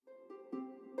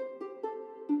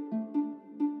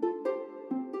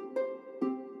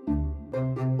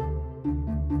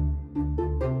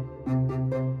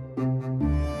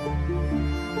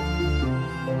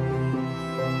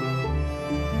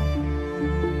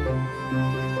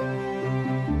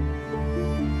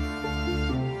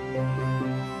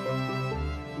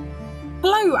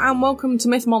Hello and welcome to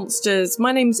Myth Monsters.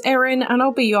 My name's Erin and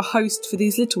I'll be your host for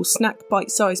these little snack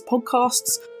bite-sized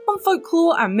podcasts on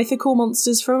folklore and mythical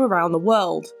monsters from around the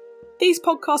world. These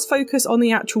podcasts focus on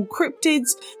the actual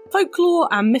cryptids, folklore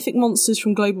and mythic monsters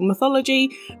from global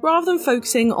mythology, rather than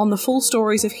focusing on the full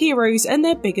stories of heroes and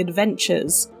their big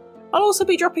adventures. I'll also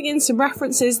be dropping in some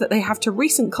references that they have to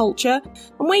recent culture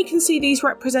and where you can see these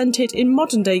represented in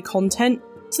modern day content,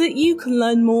 so that you can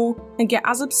learn more and get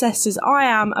as obsessed as I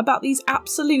am about these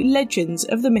absolute legends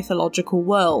of the mythological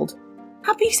world.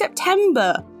 Happy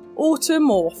September! Autumn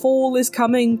or fall is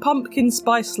coming, pumpkin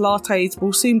spice lattes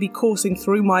will soon be coursing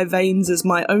through my veins as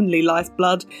my only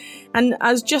lifeblood, and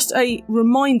as just a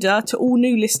reminder to all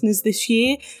new listeners this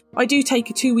year, I do take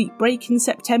a 2-week break in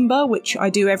September, which I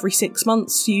do every 6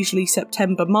 months, usually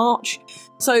September-March,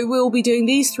 so we'll be doing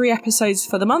these 3 episodes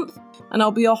for the month, and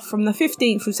I'll be off from the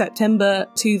 15th of September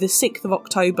to the 6th of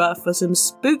October for some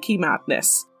spooky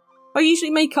madness. I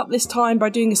usually make up this time by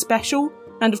doing a special,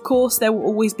 and of course there will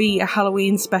always be a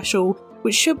Halloween special,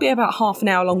 which should be about half an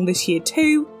hour long this year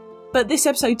too, but this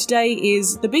episode today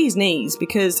is the bee's knees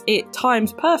because it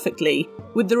times perfectly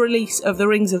with the release of the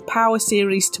Rings of Power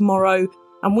series tomorrow,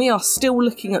 and we are still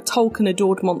looking at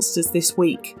Tolkien-adored monsters this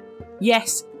week.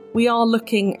 Yes, we are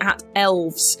looking at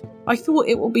elves. I thought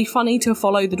it would be funny to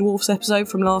follow the dwarfs episode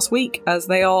from last week, as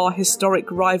they are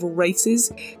historic rival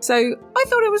races, so I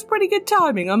thought it was pretty good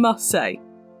timing, I must say.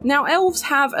 Now, elves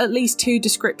have at least 2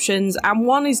 descriptions, and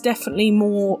one is definitely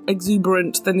more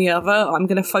exuberant than the other. I'm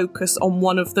going to focus on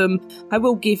one of them. I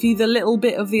will give you the little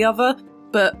bit of the other,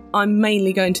 but I'm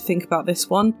mainly going to think about this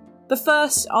one. The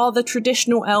first are the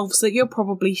traditional elves that you're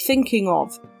probably thinking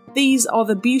of. These are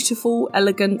the beautiful,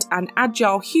 elegant, and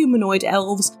agile humanoid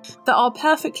elves that are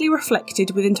perfectly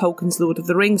reflected within Tolkien's Lord of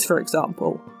the Rings, for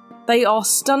example. They are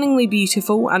stunningly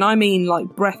beautiful, and I mean like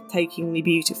breathtakingly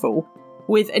beautiful,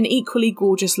 with an equally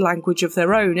gorgeous language of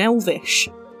their own, Elvish.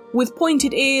 With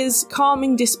pointed ears,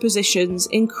 calming dispositions,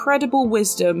 incredible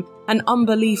wisdom, and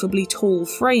unbelievably tall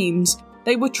frames,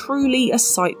 they were truly a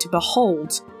sight to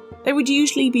behold. They would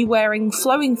usually be wearing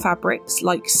flowing fabrics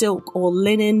like silk or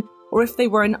linen, or if they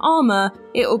were in armour,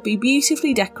 it would be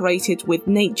beautifully decorated with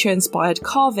nature-inspired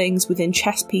carvings within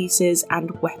chess pieces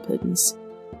and weapons.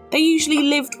 They usually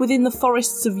lived within the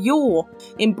forests of yore,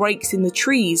 in breaks in the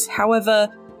trees. However,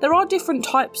 there are different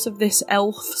types of this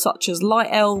elf, such as light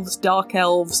elves, dark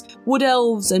elves, wood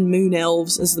elves, and moon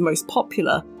elves as the most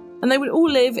popular, and they would all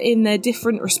live in their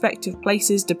different respective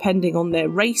places depending on their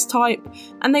race type,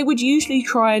 and they would usually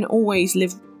try and always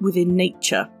live within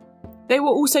nature. They were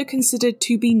also considered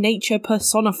to be nature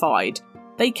personified.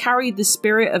 They carried the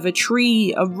spirit of a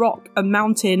tree, a rock, a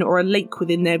mountain, or a lake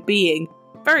within their being,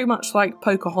 very much like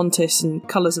Pocahontas and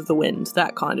Colours of the Wind,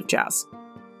 that kind of jazz.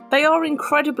 They are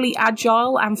incredibly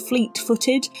agile and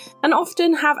fleet-footed, and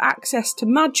often have access to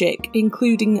magic,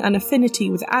 including an affinity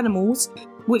with animals,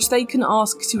 which they can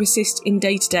ask to assist in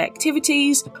day-to-day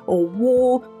activities, or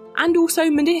war, and also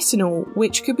medicinal,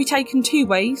 which could be taken 2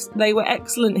 ways. They were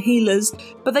excellent healers,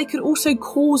 but they could also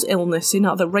cause illness in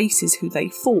other races who they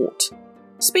fought.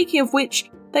 Speaking of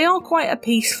which, they are quite a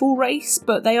peaceful race,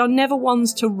 but they are never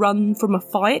ones to run from a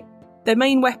fight. Their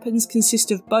main weapons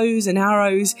consist of bows and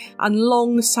arrows, and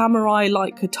long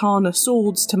samurai-like katana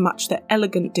swords to match their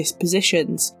elegant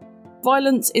dispositions.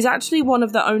 Violence is actually one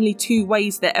of the only 2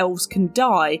 ways that elves can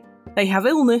die. They have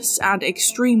illness and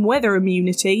extreme weather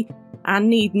immunity, and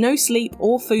need no sleep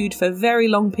or food for very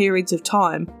long periods of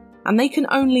time, and they can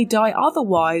only die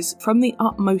otherwise from the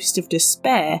utmost of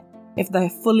despair if they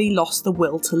have fully lost the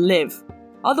will to live.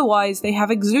 Otherwise, they have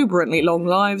exuberantly long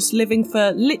lives, living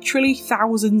for literally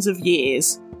thousands of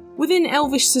years. Within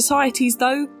elvish societies,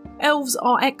 though, elves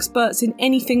are experts in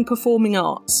anything performing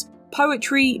arts.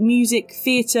 Poetry, music,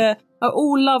 theatre are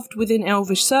all loved within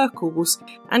elvish circles,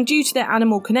 and due to their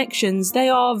animal connections, they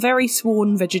are very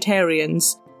sworn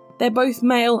vegetarians. They're both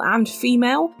male and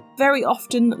female, very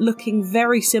often looking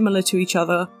very similar to each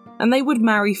other, and they would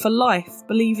marry for life,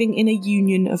 believing in a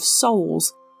union of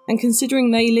souls. And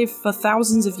considering they live for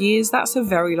thousands of years, that's a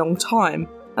very long time.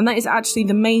 And that is actually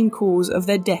the main cause of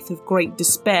their death of great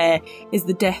despair, is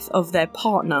the death of their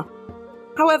partner.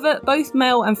 However, both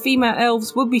male and female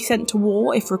elves would be sent to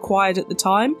war if required at the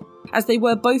time, as they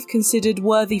were both considered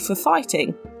worthy for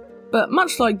fighting. But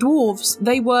much like dwarves,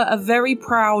 they were a very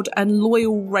proud and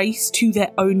loyal race to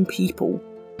their own people.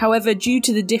 However, due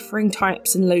to the differing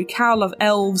types and locale of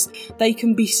elves, they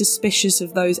can be suspicious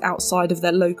of those outside of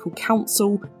their local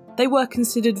council. They were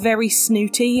considered very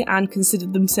snooty and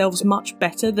considered themselves much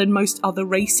better than most other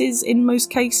races in most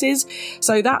cases,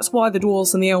 so that's why the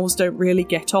dwarves and the elves don't really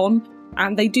get on,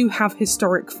 and they do have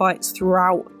historic fights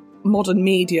throughout modern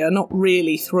media, not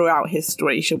really throughout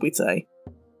history, should we say.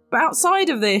 But outside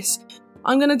of this,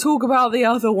 I'm going to talk about the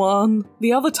other one,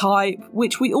 the other type,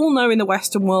 which we all know in the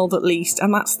Western world at least,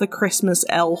 and that's the Christmas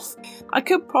elf. I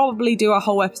could probably do a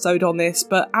whole episode on this,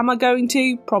 but am I going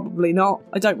to? Probably not.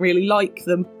 I don't really like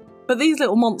them. But these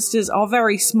little monsters are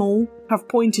very small, have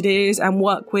pointed ears, and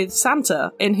work with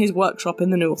Santa in his workshop in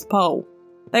the North Pole.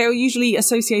 They are usually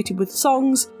associated with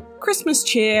songs, Christmas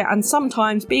cheer, and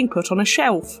sometimes being put on a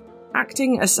shelf,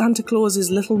 acting as Santa Claus's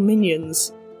little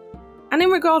minions. And in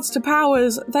regards to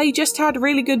powers, they just had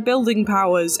really good building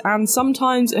powers, and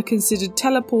sometimes are considered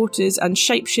teleporters and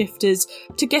shapeshifters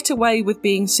to get away with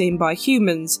being seen by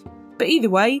humans. But either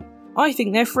way, I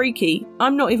think they're freaky.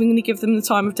 I'm not even going to give them the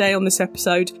time of day on this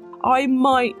episode. I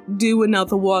might do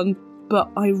another one,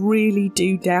 but I really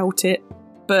do doubt it.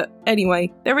 But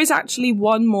anyway, there is actually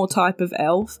one more type of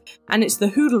elf, and it's the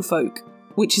Hoodlefolk,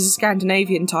 which is a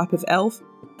Scandinavian type of elf.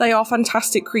 They are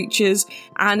fantastic creatures,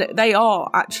 and they are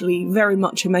actually very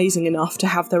much amazing enough to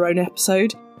have their own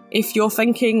episode. If you're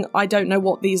thinking, I don't know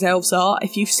what these elves are,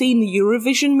 if you've seen the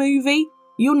Eurovision movie,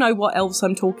 you'll know what elves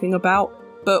I'm talking about.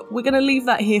 But we're going to leave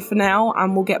that here for now,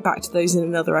 and we'll get back to those in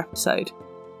another episode.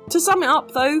 To sum it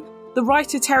up though, the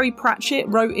writer Terry Pratchett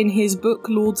wrote in his book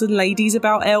Lords and Ladies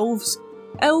about elves,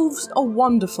 "Elves are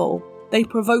wonderful, they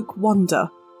provoke wonder.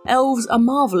 Elves are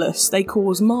marvellous, they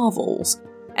cause marvels.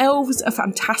 Elves are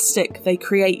fantastic, they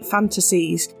create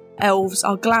fantasies. Elves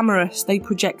are glamorous, they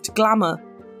project glamour.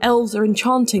 Elves are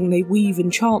enchanting, they weave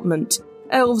enchantment.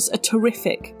 Elves are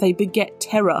terrific, they beget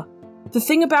terror. The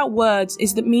thing about words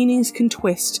is that meanings can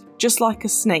twist, just like a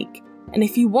snake. And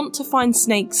if you want to find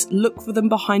snakes, look for them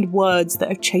behind words that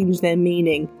have changed their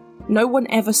meaning. No one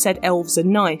ever said elves are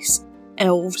nice.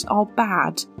 Elves are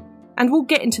bad." And we'll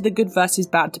get into the good versus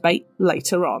bad debate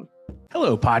later on.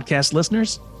 Hello, podcast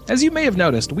listeners. As you may have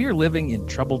noticed, we are living in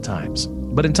troubled times.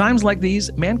 But in times like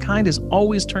these, mankind has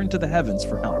always turned to the heavens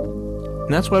for help.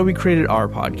 And that's why we created our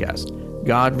podcast,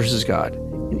 God vs. God.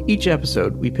 In each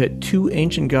episode, we pit two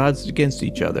ancient gods against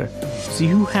each other to see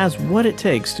who has what it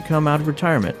takes to come out of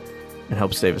retirement and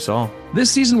help save us all.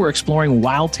 This season, we're exploring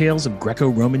wild tales of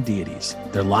Greco-Roman deities,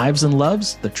 their lives and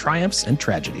loves, their triumphs and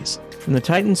tragedies. From the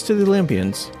Titans to the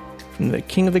Olympians, from the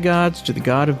king of the gods to the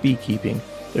god of beekeeping,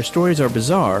 their stories are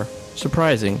bizarre,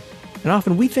 surprising, and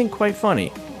often we think quite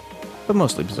funny, but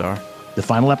mostly bizarre. The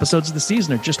final episodes of the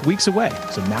season are just weeks away,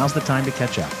 so now's the time to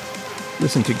catch up.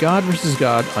 Listen to God vs.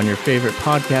 God on your favorite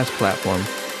podcast platform,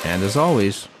 and as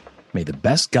always, may the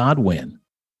best God win.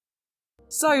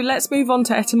 So let's move on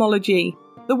to etymology.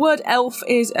 The word elf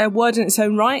is a word in its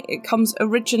own right. It comes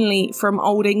originally from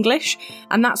Old English,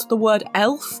 and that's the word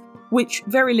elf, which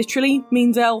very literally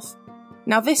means elf.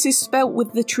 Now this is spelt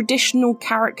with the traditional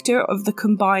character of the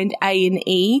combined A and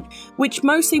E, which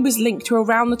mostly was linked to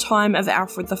around the time of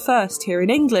Alfred I here in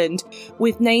England,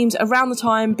 with names around the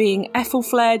time being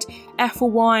Ethelfled,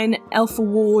 Ethelwine,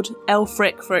 Ethelward,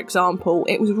 Elfric, for example.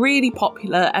 It was really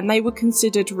popular, and they were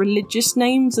considered religious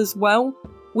names as well.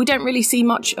 We don't really see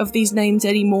much of these names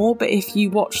anymore, but if you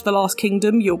watch The Last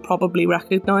Kingdom, you'll probably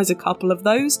recognise a couple of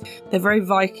those. They're very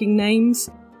Viking names.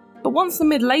 But once the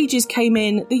Middle Ages came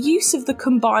in, the use of the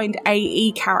combined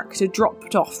AE character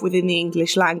dropped off within the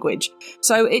English language,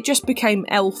 so it just became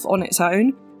elf on its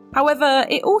own. However,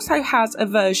 it also has a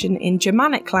version in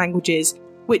Germanic languages,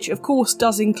 which of course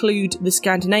does include the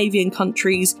Scandinavian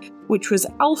countries, which was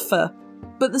Alfa.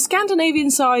 But the Scandinavian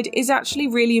side is actually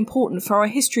really important for our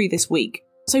history this week,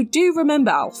 so do remember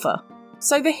Alfa.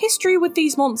 So the history with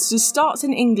these monsters starts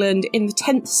in England in the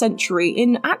 10th century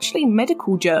in actually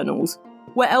medical journals,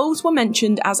 where elves were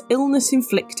mentioned as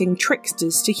illness-inflicting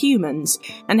tricksters to humans,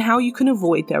 and how you can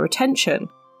avoid their attention.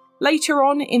 Later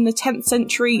on, in the 10th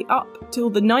century up till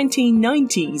the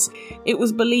 1990s, it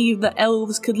was believed that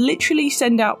elves could literally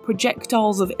send out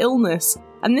projectiles of illness,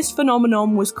 and this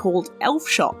phenomenon was called elf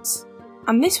shots.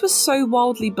 And this was so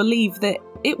widely believed that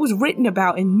it was written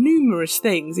about in numerous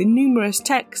things, in numerous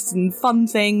texts and fun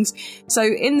things. So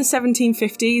in the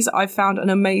 1750s, I found an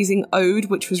amazing ode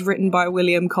which was written by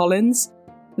William Collins.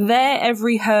 There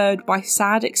every herd by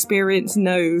sad experience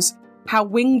knows how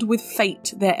winged with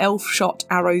fate their elf-shot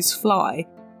arrows fly,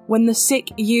 when the sick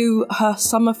ewe her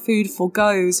summer food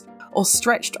forgoes, or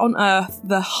stretched on earth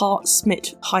the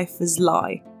heart-smit heifers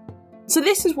lie. So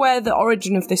this is where the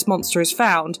origin of this monster is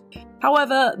found.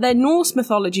 However, their Norse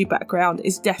mythology background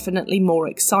is definitely more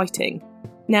exciting.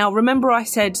 Now, remember I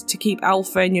said to keep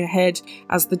Alfa in your head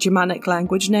as the Germanic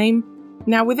language name?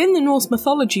 Now, within the Norse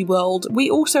mythology world, we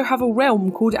also have a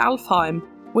realm called Alfheim,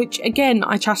 which again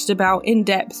I chatted about in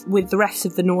depth with the rest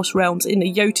of the Norse realms in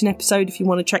a Jotun episode if you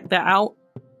want to check that out.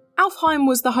 Alfheim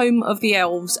was the home of the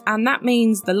elves, and that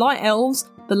means the light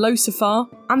elves, the Losifar,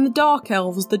 and the dark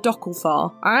elves, the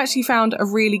Dokkulfar. I actually found a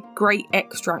really great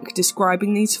extract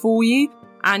describing these for you,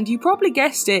 and you probably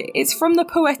guessed it, it's from the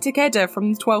Poetic Edda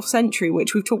from the 12th century,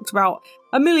 which we've talked about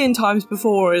a million times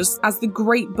before as the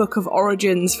great book of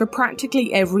origins for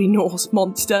practically every Norse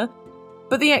monster.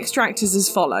 But the extract is as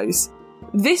follows.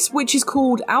 This, which is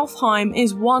called Alfheim,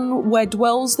 is one where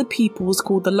dwells the peoples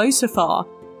called the Losifar,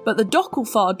 but the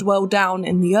Dokkulfar dwell down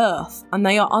in the earth, and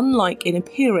they are unlike in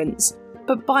appearance,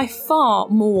 but by far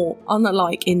more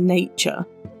unlike in nature.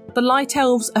 The light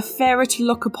elves are fairer to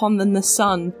look upon than the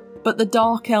sun, but the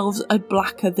dark elves are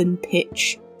blacker than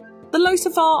pitch. The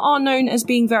Losifar are known as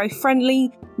being very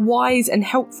friendly, wise and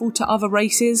helpful to other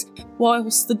races,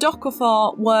 whilst the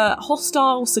Dokkulfar were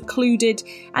hostile, secluded,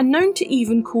 and known to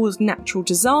even cause natural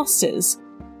disasters.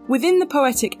 Within the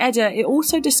Poetic Edda, it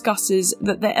also discusses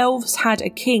that the elves had a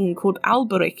king called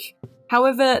Alberich.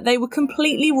 However, they were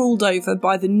completely ruled over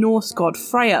by the Norse god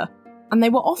Freyr, and they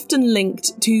were often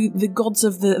linked to the gods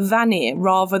of the Vanir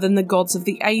rather than the gods of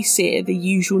the Aesir, the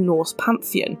usual Norse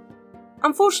pantheon.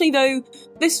 Unfortunately though,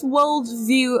 this world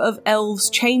view of elves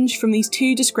changed from these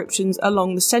two descriptions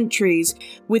along the centuries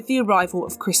with the arrival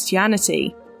of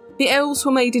Christianity. The elves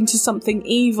were made into something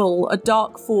evil, a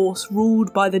dark force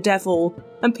ruled by the devil,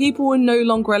 and people were no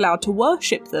longer allowed to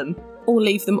worship them or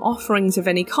leave them offerings of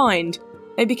any kind.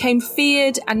 They became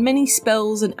feared, and many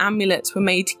spells and amulets were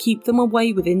made to keep them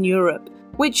away within Europe,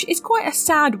 which is quite a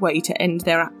sad way to end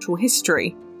their actual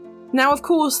history. Now, of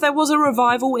course, there was a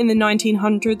revival in the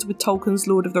 1900s with Tolkien's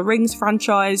Lord of the Rings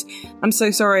franchise. I'm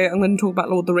so sorry, I'm going to talk about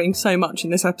Lord of the Rings so much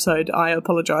in this episode, I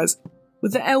apologise.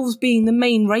 With the elves being the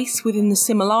main race within the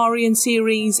Silmarillion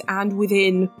series and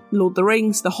within Lord of the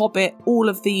Rings, The Hobbit, all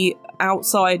of the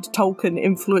outside Tolkien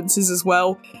influences as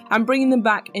well, and bringing them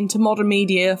back into modern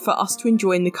media for us to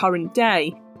enjoy in the current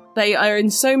day. They are in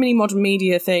so many modern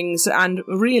media things, and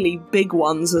really big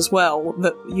ones as well,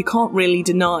 that you can't really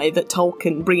deny that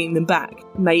Tolkien bringing them back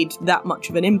made that much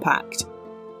of an impact.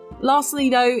 Lastly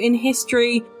though, in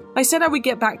history, I said I would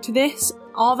get back to this.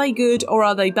 Are they good or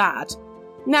are they bad?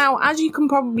 Now, as you can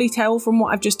probably tell from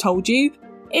what I've just told you,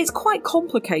 it's quite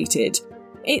complicated.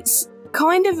 It's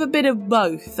kind of a bit of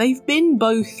both. They've been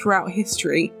both throughout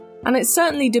history, and it's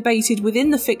certainly debated within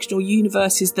the fictional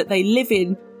universes that they live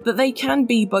in that they can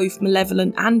be both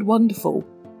malevolent and wonderful.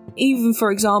 Even, for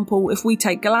example, if we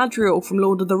take Galadriel from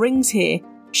Lord of the Rings here,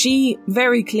 she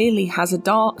very clearly has a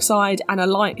dark side and a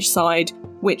light side,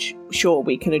 which, sure,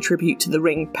 we can attribute to the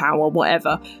ring power,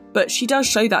 whatever, but she does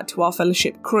show that to our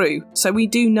Fellowship crew, so we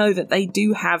do know that they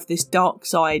do have this dark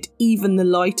side, even the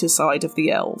lighter side of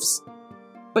the elves.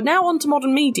 But now on to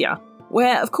modern media,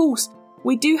 where, of course,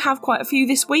 we do have quite a few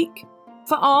this week.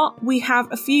 For art, we have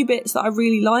a few bits that I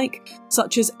really like,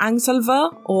 such as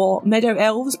Angselver, or Meadow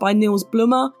Elves by Niels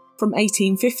Blummer from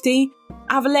 1850,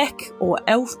 Avalek, or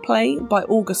Elf Play by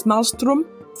August Malmström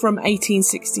from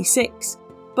 1866.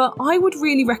 But I would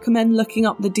really recommend looking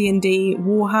up the D&D,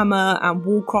 Warhammer and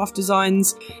Warcraft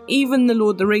designs, even the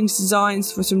Lord of the Rings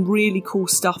designs for some really cool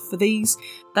stuff for these.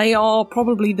 They are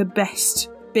probably the best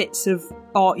bits of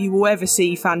art you will ever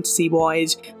see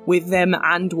fantasy-wise with them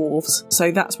and dwarves,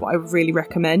 so that's what I would really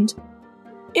recommend.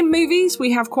 In movies,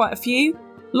 we have quite a few.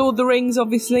 Lord of the Rings,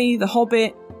 obviously, The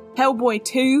Hobbit, Hellboy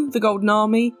 2, The Golden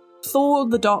Army, Thor,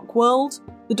 The Dark World,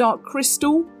 The Dark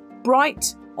Crystal,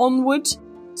 Bright, Onward,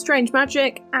 Strange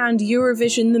Magic, and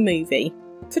Eurovision the movie.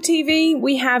 For TV,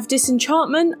 we have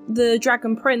Disenchantment, The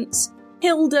Dragon Prince,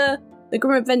 Hilda, The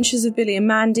Grim Adventures of Billy and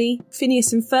Mandy,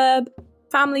 Phineas and Ferb,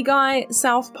 Family Guy,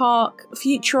 South Park,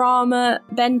 Futurama,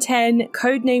 Ben 10,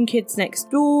 Codename Kids Next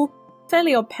Door,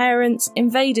 Fairly Odd Parents,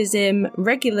 Invader Zim,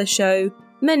 Regular Show,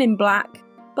 Men in Black,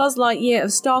 Buzz Lightyear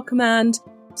of Star Command,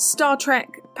 Star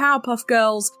Trek, Powerpuff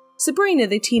Girls, Sabrina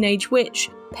the Teenage Witch,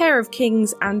 Pair of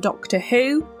Kings, and Doctor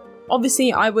Who.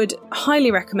 Obviously, I would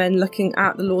highly recommend looking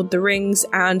at the Lord of the Rings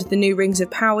and the new Rings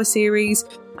of Power series.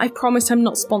 I promise I'm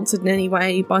not sponsored in any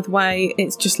way, by the way,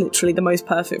 it's just literally the most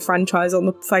perfect franchise on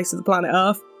the face of the planet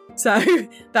Earth. So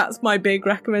that's my big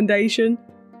recommendation.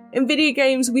 In video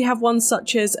games, we have ones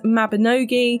such as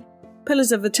Mabinogi,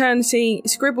 Pillars of Eternity,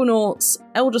 Scribblenauts,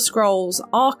 Elder Scrolls,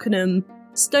 Arcanum,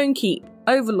 Stonekeep,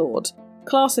 Overlord,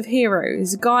 Class of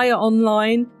Heroes, Gaia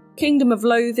Online, Kingdom of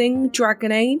Loathing,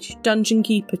 Dragon Age, Dungeon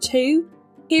Keeper 2,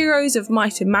 Heroes of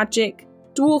Might and Magic,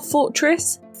 Dwarf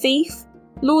Fortress, Thief,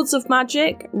 Lords of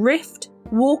Magic, Rift,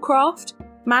 Warcraft,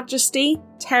 Majesty,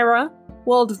 Terra,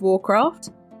 World of Warcraft,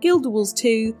 Guild Wars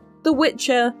 2, The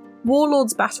Witcher,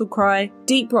 Warlords Battlecry,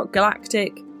 Deep Rock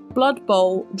Galactic, Blood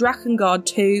Bowl, Drakengard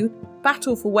 2,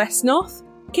 Battle for Westnoth,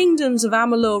 Kingdoms of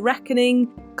Amalur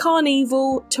Reckoning,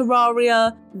 Carnival,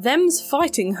 Terraria, Them's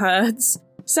Fighting Herds,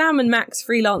 Sam and Max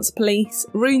Freelance Police,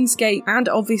 RuneScape, and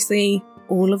obviously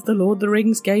all of the Lord of the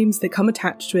Rings games that come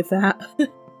attached with that.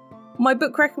 My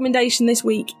book recommendation this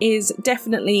week is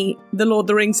definitely the Lord of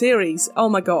the Rings series. Oh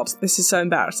my god, this is so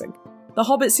embarrassing. The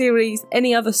Hobbit series,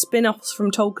 any other spin-offs from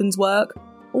Tolkien's work,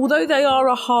 although they are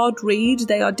a hard read,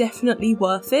 they are definitely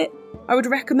worth it. I would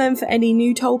recommend for any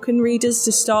new Tolkien readers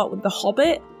to start with The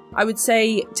Hobbit. I would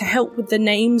say to help with the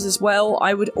names as well,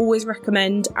 I would always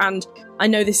recommend, and I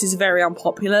know this is very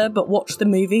unpopular, but watch the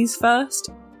movies first.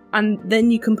 And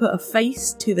then you can put a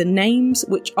face to the names,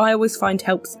 which I always find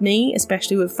helps me,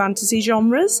 especially with fantasy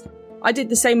genres. I did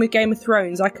the same with Game of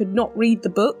Thrones. I could not read the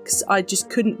books, I just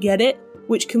couldn't get it,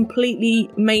 which completely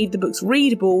made the books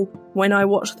readable when I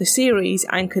watched the series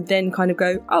and could then kind of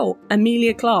go, oh,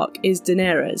 Emilia Clarke is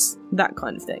Daenerys, that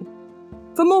kind of thing.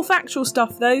 For more factual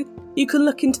stuff though, you can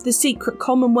look into The Secret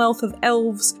Commonwealth of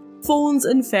Elves, Fauns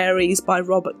and Fairies by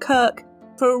Robert Kirk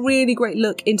for a really great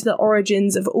look into the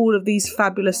origins of all of these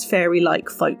fabulous fairy-like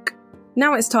folk.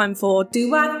 Now it's time for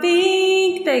Do I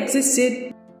Think They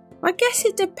Existed? I guess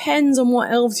it depends on what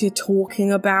elves you're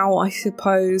talking about, I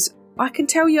suppose. I can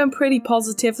tell you I'm pretty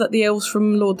positive that the elves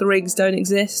from Lord of the Rings don't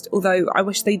exist, although I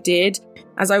wish they did,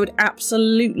 as I would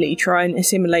absolutely try and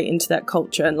assimilate into that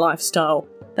culture and lifestyle.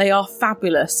 They are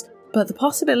fabulous, but the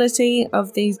possibility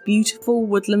of these beautiful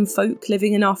woodland folk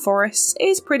living in our forests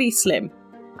is pretty slim.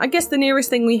 I guess the nearest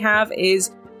thing we have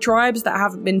is tribes that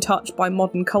haven't been touched by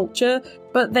modern culture,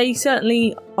 but they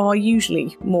certainly are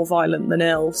usually more violent than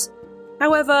elves.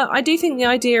 However, I do think the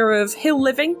idea of hill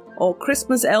living, or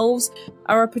Christmas elves,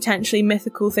 are a potentially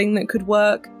mythical thing that could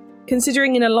work.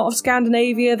 Considering in a lot of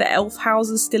Scandinavia the elf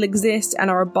houses still exist and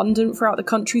are abundant throughout the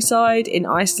countryside in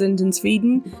Iceland and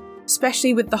Sweden,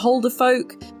 especially with the Holder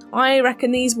folk, I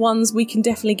reckon these ones we can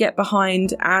definitely get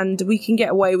behind and we can get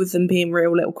away with them being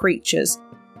real little creatures.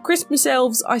 Christmas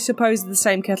elves, I suppose, are the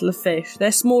same kettle of fish.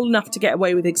 They're small enough to get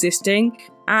away with existing,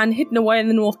 and hidden away in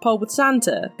the North Pole with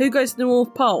Santa. Who goes to the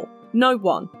North Pole? No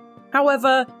one.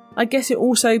 However, I guess it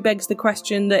also begs the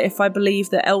question that if I believe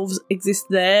that elves exist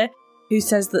there, who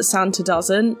says that Santa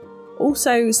doesn't?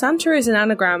 Also, Santa is an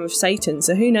anagram of Satan,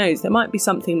 so who knows? There might be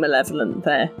something malevolent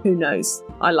there. Who knows?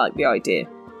 I like the idea.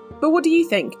 But what do you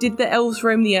think? Did the elves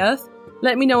roam the earth?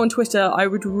 Let me know on Twitter. I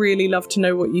would really love to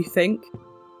know what you think.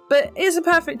 But it's a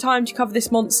perfect time to cover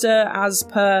this monster as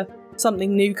per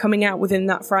something new coming out within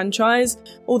that franchise.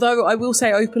 Although I will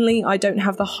say openly, I don't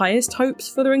have the highest hopes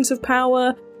for the Rings of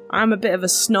Power. I'm a bit of a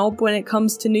snob when it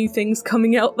comes to new things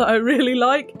coming out that I really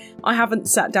like. I haven't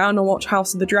sat down and watched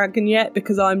House of the Dragon yet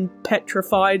because I'm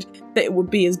petrified that it would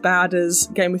be as bad as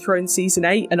Game of Thrones Season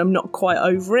 8 and I'm not quite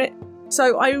over it.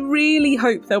 So I really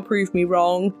hope they'll prove me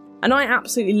wrong. And I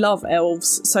absolutely love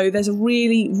elves, so there's a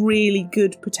really, really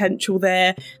good potential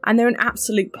there, and they're an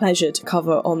absolute pleasure to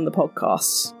cover on the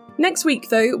podcast. Next week,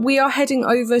 though, we are heading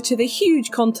over to the huge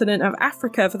continent of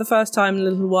Africa for the first time in a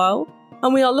little while,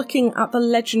 and we are looking at the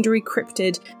legendary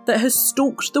cryptid that has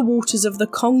stalked the waters of the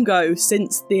Congo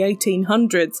since the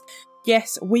 1800s.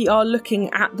 Yes, we are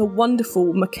looking at the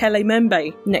wonderful Mekele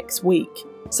Membe next week.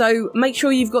 So make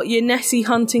sure you've got your Nessie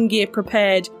hunting gear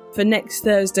prepared for next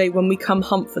Thursday when we come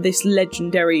hunt for this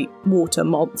legendary water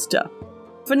monster.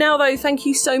 For now though, thank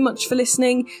you so much for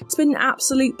listening. It's been an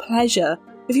absolute pleasure.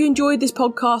 If you enjoyed this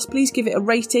podcast, please give it a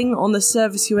rating on the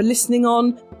service you are listening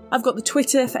on. I've got the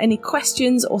Twitter for any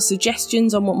questions or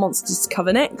suggestions on what monsters to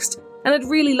cover next, and I'd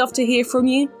really love to hear from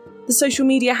you. The social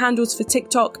media handles for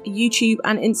TikTok, YouTube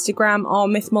and Instagram are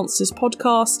Myth Monsters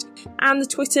Podcast, and the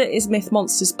Twitter is Myth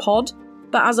Monsters Pod.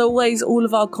 But as always, all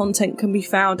of our content can be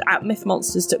found at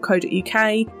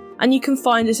mythmonsters.co.uk, and you can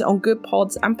find us on Good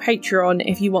Pods and Patreon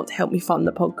if you want to help me fund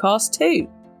the podcast too.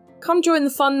 Come join the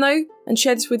fun though, and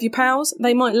share this with your pals.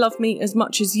 They might love me as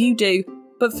much as you do.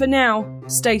 But for now,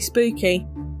 stay spooky,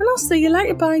 and I'll see you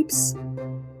later, babes.